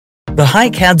the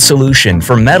HiCAD solution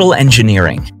for metal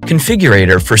engineering,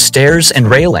 Configurator for stairs and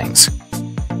railings.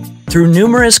 Through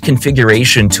numerous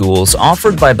configuration tools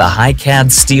offered by the HiCAD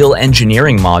Steel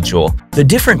Engineering module, the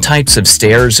different types of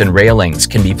stairs and railings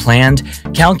can be planned,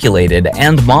 calculated,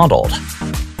 and modeled.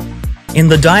 In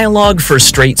the dialog for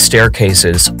straight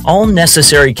staircases, all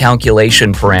necessary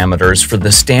calculation parameters for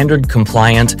the standard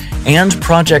compliant and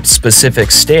project-specific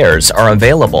stairs are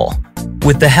available.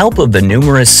 With the help of the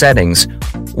numerous settings,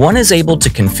 one is able to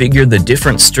configure the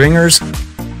different stringers,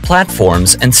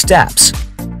 platforms, and steps.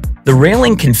 The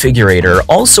railing configurator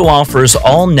also offers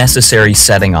all necessary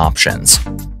setting options.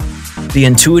 The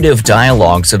intuitive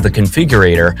dialogues of the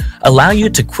configurator allow you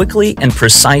to quickly and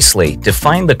precisely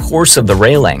define the course of the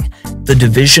railing, the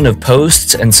division of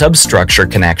posts and substructure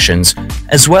connections,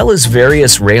 as well as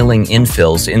various railing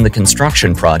infills in the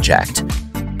construction project.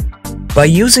 By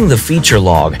using the feature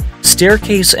log,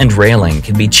 staircase and railing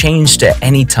can be changed at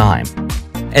any time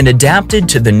and adapted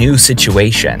to the new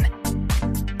situation.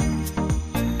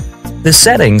 The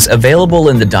settings available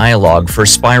in the dialog for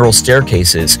spiral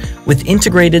staircases with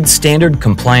integrated standard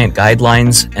compliant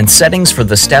guidelines and settings for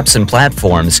the steps and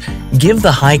platforms give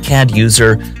the HiCAD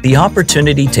user the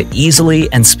opportunity to easily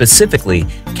and specifically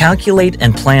calculate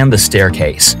and plan the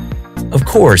staircase. Of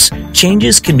course,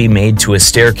 changes can be made to a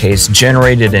staircase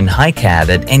generated in HiCAD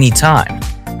at any time,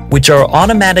 which are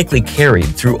automatically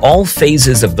carried through all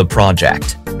phases of the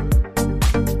project.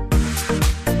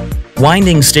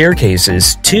 Winding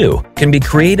staircases, too, can be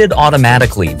created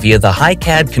automatically via the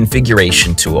HiCAD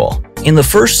configuration tool. In the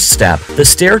first step, the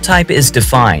stair type is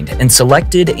defined and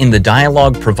selected in the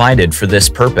dialog provided for this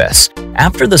purpose.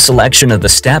 After the selection of the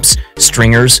steps,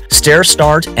 stringers, stair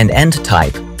start, and end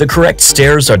type, the correct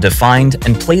stairs are defined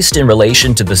and placed in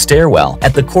relation to the stairwell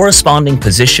at the corresponding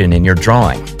position in your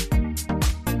drawing.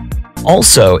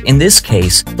 Also, in this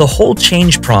case, the whole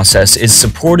change process is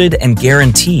supported and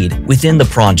guaranteed within the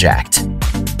project.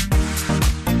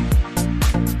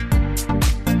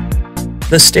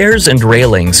 The stairs and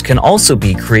railings can also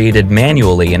be created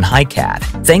manually in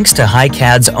HiCAD. Thanks to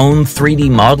HiCAD's own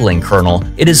 3D modeling kernel,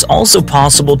 it is also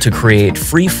possible to create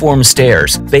free-form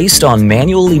stairs based on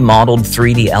manually modeled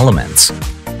 3D elements.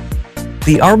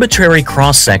 The arbitrary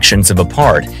cross-sections of a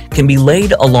part can be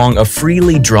laid along a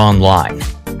freely drawn line.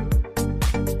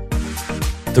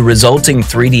 The resulting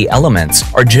 3D elements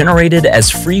are generated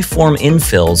as free-form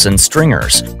infills and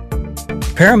stringers.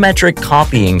 Parametric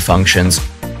copying functions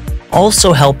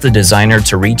also help the designer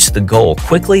to reach the goal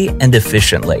quickly and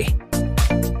efficiently.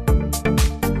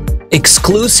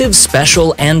 Exclusive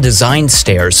special and design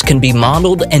stairs can be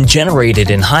modeled and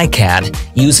generated in HiCAD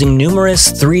using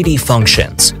numerous 3D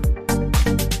functions.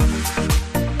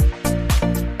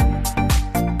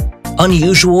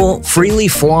 Unusual, freely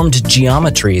formed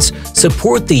geometries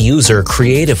support the user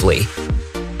creatively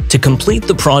to complete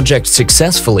the project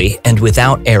successfully and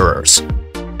without errors.